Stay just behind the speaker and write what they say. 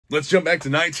Let's jump back to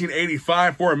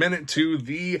 1985 for a minute to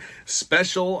the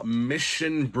Special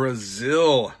Mission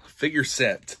Brazil figure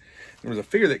set. There was a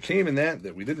figure that came in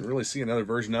that we didn't really see another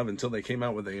version of until they came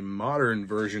out with a modern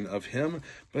version of him,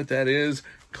 but that is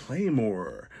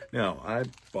Claymore. Now, I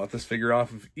bought this figure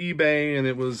off of eBay, and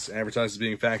it was advertised as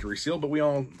being factory sealed, but we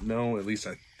all know, at least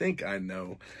I think I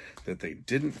know, that they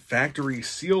didn't factory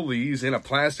seal these in a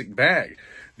plastic bag.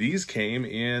 These came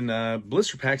in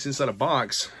blister packs inside a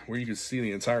box where you could see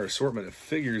the entire assortment of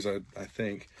figures, I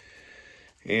think.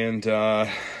 And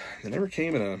they never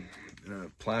came in a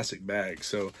plastic bag.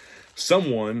 So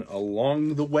someone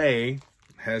along the way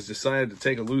has decided to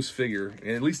take a loose figure,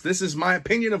 and at least this is my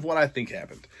opinion of what I think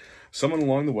happened. Someone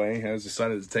along the way has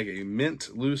decided to take a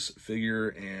mint loose figure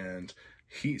and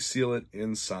heat seal it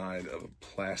inside of a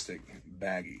plastic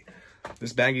baggie.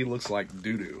 This baggie looks like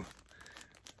doo-doo.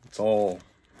 It's all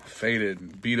faded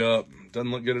and beat up.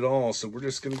 Doesn't look good at all, so we're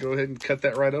just going to go ahead and cut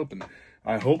that right open.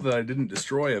 I hope that I didn't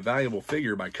destroy a valuable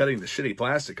figure by cutting the shitty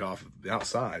plastic off the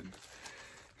outside.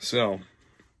 So,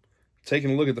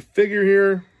 taking a look at the figure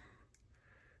here.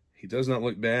 He does not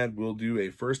look bad. We'll do a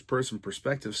first-person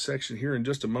perspective section here in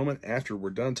just a moment after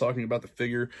we're done talking about the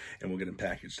figure, and we'll get him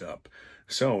packaged up.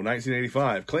 So,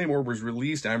 1985, Claymore was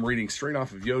released. I'm reading straight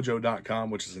off of GIJoe.com,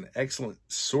 which is an excellent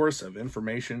source of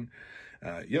information.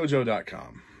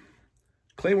 GIJoe.com.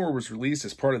 Claymore was released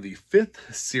as part of the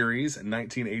 5th series in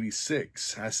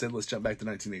 1986. I said let's jump back to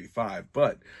 1985,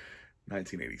 but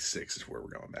 1986 is where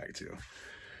we're going back to.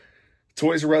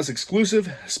 Toys R Us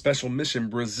exclusive Special Mission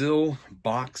Brazil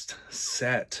boxed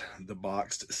set. The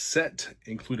boxed set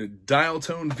included Dial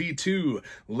Tone V2,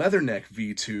 Leatherneck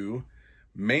V2,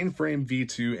 Mainframe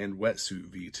V2, and Wetsuit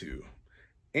V2,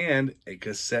 and a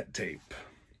cassette tape.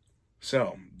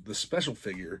 So, the special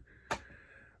figure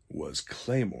was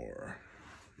Claymore.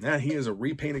 Now, he is a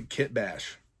repainted kit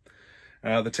bash.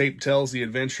 The tape tells the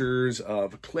adventures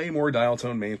of Claymore, Dial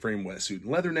Tone, Mainframe, Wetsuit,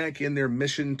 and Leatherneck in their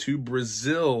mission to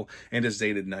Brazil and is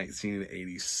dated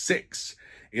 1986.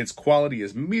 Its quality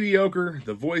is mediocre.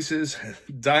 The voices,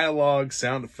 dialogue,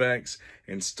 sound effects,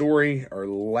 and story are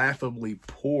laughably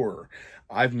poor.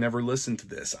 I've never listened to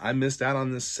this. I missed out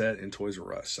on this set in Toys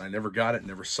R Us. I never got it,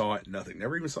 never saw it, nothing.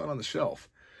 Never even saw it on the shelf.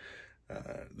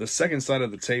 The second side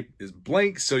of the tape is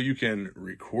blank, so you can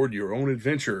record your own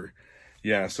adventure.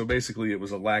 Yeah, so basically it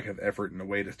was a lack of effort and a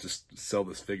way to just sell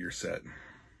this figure set.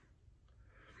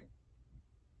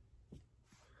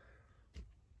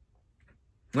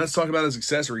 Let's talk about his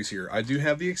accessories here. I do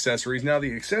have the accessories. Now,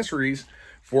 the accessories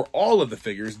for all of the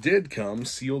figures did come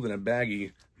sealed in a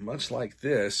baggie, much like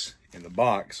this in the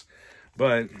box.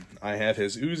 But I have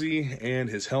his Uzi and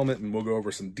his helmet, and we'll go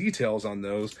over some details on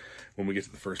those when we get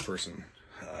to the first-person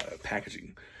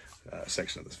packaging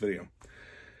section of this video.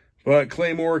 But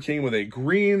Claymore came with a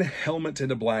green helmet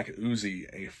and a black Uzi.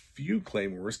 A few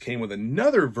Claymores came with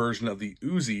another version of the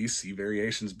Uzi. See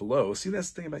variations below. See, that's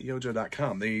the thing about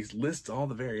GIJoe.com. They list all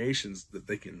the variations that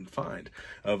they can find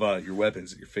of your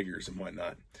weapons and your figures and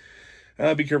whatnot.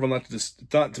 Be careful not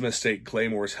to mistake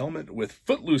Claymore's helmet with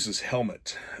Footloose's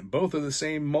helmet. Both are the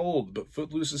same mold, but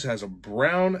Footloose's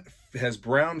has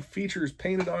brown features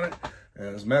painted on it.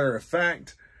 As a matter of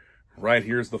fact, right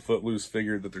here's the Footloose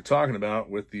figure that they're talking about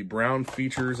with the brown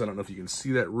features. I don't know if you can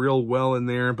see that real well in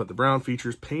there, but the brown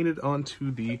features painted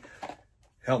onto the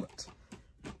helmet.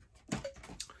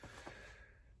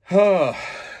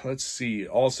 Let's see.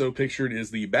 Also pictured is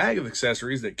the bag of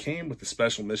accessories that came with the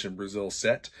Special Mission Brazil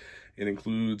set. It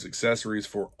includes accessories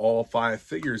for all 5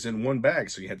 figures in one bag,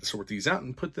 so you had to sort these out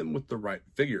and put them with the right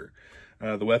figure.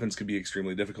 The weapons could be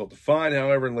extremely difficult to find.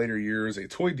 However, in later years, a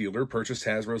toy dealer purchased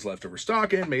Hasbro's leftover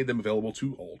stock and made them available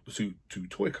to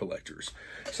toy collectors.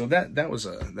 So that was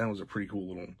a pretty cool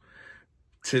little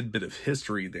tidbit of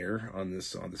history there on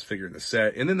this figure in the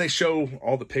set. And then they show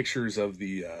all the pictures of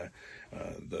the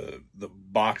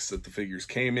box that the figures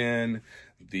came in,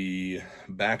 the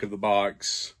back of the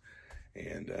box,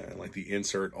 and like the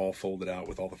insert all folded out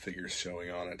with all the figures showing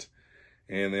on it.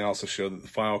 And they also show that the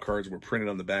file cards were printed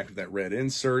on the back of that red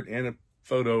insert and a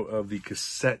photo of the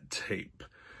cassette tape.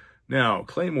 Now,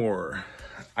 Claymore,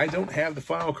 I don't have the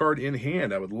file card in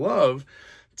hand. I would love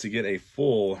to get a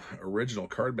full original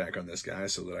card back on this guy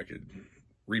so that I could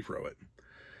repro it.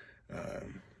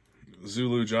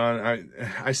 Zulu John,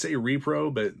 I say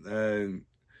repro, but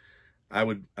I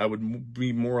would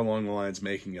be more along the lines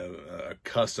making a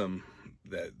custom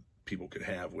that people could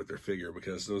have with their figure,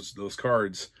 because those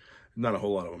cards, not a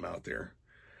whole lot of them out there.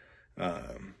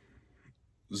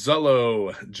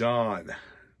 Zullo John,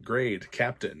 grade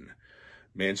captain,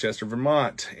 Manchester,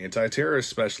 Vermont, anti-terrorist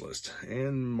specialist,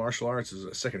 and martial arts is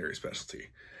a secondary specialty.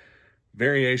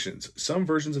 Variations. Some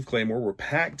versions of Claymore were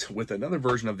packed with another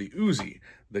version of the Uzi.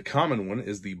 The common one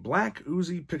is the black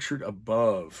Uzi pictured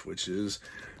above, which is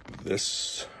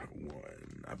this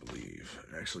one, I believe.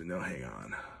 Actually, no, hang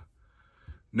on.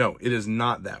 No, it is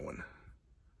not that one.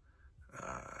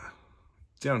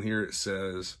 Down here it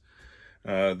says,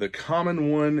 the common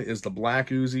one is the black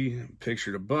Uzi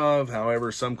pictured above.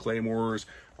 However, some Claymores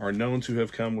are known to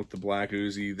have come with the black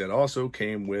Uzi that also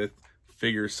came with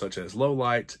figures such as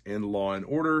Lowlight and Law and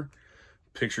Order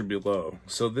pictured below.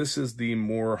 So this is the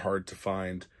more hard to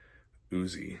find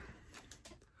Uzi.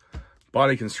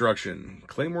 Body construction.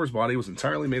 Claymore's body was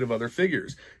entirely made of other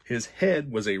figures. His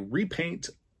head was a repaint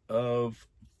of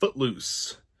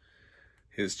Footloose.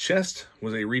 His chest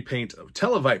was a repaint of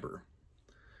Televiper.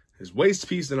 His waist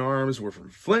piece and arms were from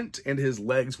Flint, and his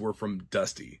legs were from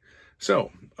Dusty.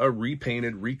 So, a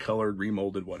repainted, recolored,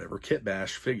 remolded, whatever, kit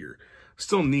bash figure.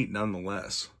 Still neat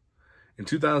nonetheless. In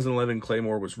 2011,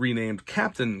 Claymore was renamed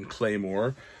Captain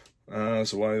Claymore.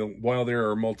 So while there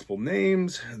are multiple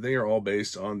names, they are all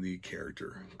based on the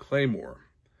character Claymore.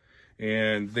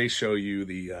 And they show you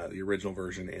the original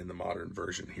version and the modern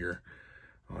version here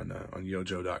on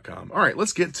GIJoe.com. All right,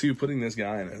 let's get to putting this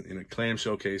guy in a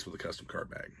clamshell case with a custom card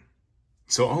bag.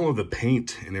 So all of the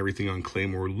paint and everything on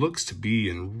Claymore looks to be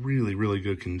in really, really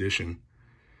good condition.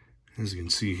 As you can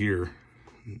see here,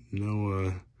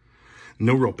 no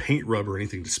real paint rub or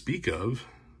anything to speak of.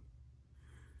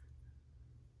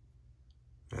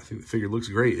 I think the figure looks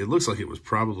great. It looks like it was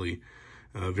probably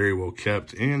very well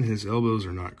kept, and his elbows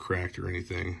are not cracked or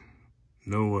anything.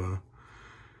 No,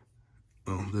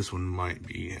 oh, this one might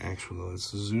be, actually. Let's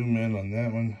zoom in on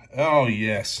that one. Oh,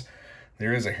 yes.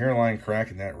 There is a hairline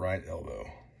crack in that right elbow.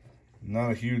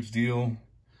 Not a huge deal.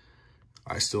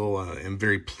 I still am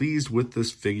very pleased with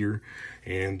this figure,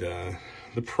 and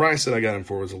the price that I got him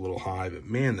for was a little high, but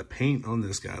man, the paint on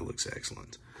this guy looks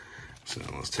excellent. So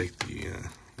let's take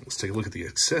a look at the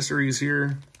accessories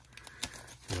here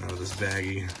out of this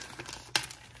baggie.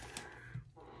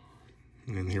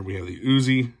 And here we have the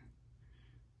Uzi.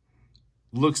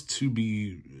 Looks to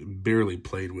be barely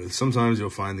played with. Sometimes you'll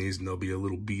find these and they'll be a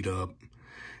little beat up,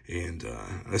 and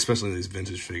especially these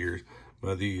vintage figures.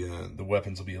 But the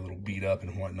weapons will be a little beat up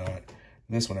and whatnot.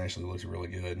 This one actually looks really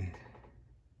good.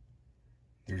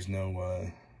 There's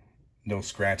no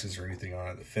scratches or anything on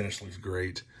it. The finish looks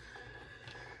great.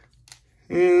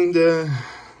 And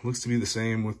looks to be the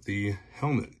same with the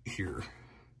helmet here.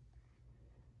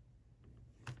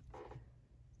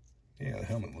 Yeah, the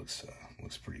helmet looks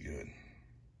pretty good.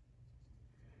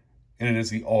 And it is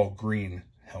the all green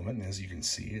helmet, and as you can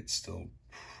see, it's still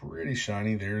pretty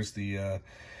shiny. There's the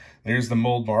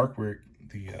mold mark where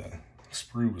the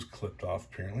sprue was clipped off,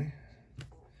 apparently.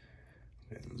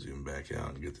 And zoom back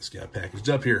out and get this guy packaged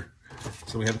up here.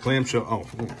 So we have the clamshell.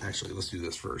 Oh, actually, let's do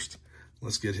this first.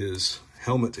 Let's get his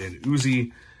helmet and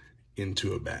Uzi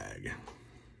into a bag.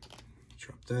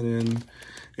 Drop that in.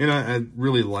 And I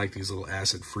really like these little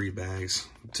acid-free bags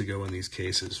to go in these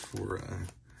cases for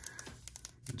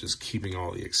just keeping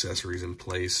all the accessories in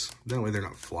place. That way they're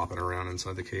not flopping around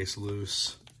inside the case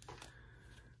loose.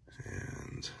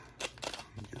 And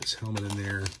get his helmet in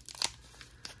there.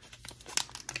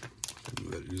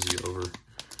 Move that Uzi over. And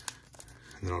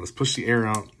then I'll just push the air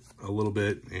out a little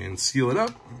bit and seal it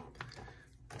up.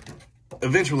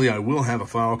 Eventually, I will have a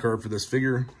file card for this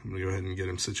figure. I'm going to go ahead and get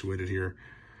him situated here.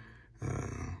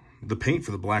 The paint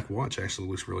for the black watch actually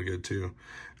looks really good, too.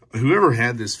 Whoever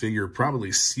had this figure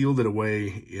probably sealed it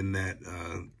away in that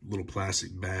little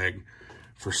plastic bag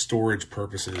for storage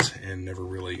purposes and never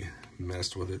really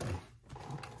messed with it.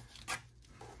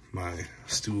 My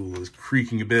stool is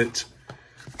creaking a bit.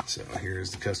 So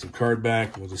here's the custom card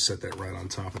back. We'll just set that right on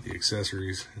top of the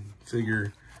accessories and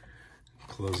figure.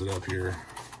 Close it up here.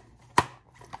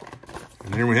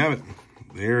 And there we have it.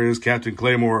 There is Captain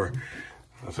Claymore,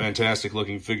 a fantastic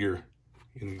looking figure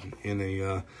in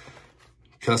a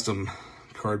custom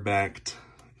card-backed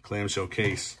clamshell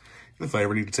case. And if I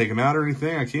ever need to take him out or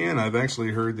anything, I can. I've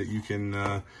actually heard that you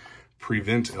can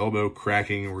prevent elbow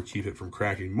cracking or keep it from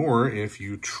cracking more if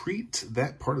you treat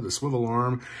that part of the swivel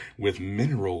arm with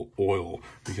mineral oil,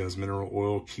 because mineral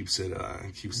oil keeps it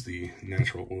keeps the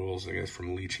natural oils, I guess,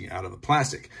 from leaching out of the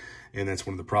plastic. And that's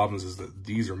one of the problems, is that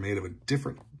these are made of a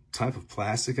different type of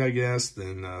plastic, I guess,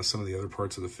 than some of the other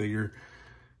parts of the figure.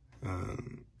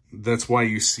 That's why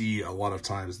you see a lot of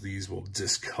times these will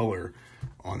discolor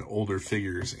on older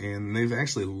figures, and they've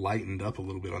actually lightened up a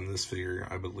little bit on this figure,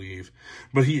 I believe.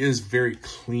 But he is very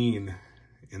clean,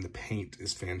 and the paint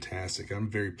is fantastic. I'm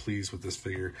very pleased with this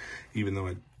figure, even though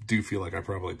I do feel like I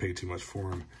probably paid too much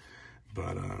for him.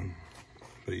 But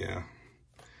yeah,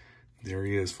 There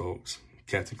he is, folks.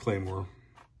 Captain Claymore.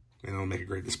 And it'll make a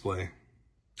great display.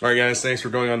 All right, guys. Thanks for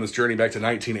going on this journey back to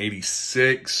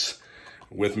 1986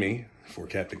 with me for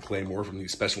Captain Claymore from the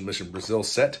Special Mission Brazil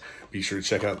set. Be sure to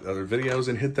check out the other videos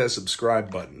and hit that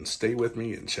subscribe button. Stay with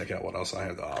me and check out what else I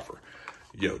have to offer.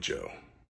 Yo, Joe.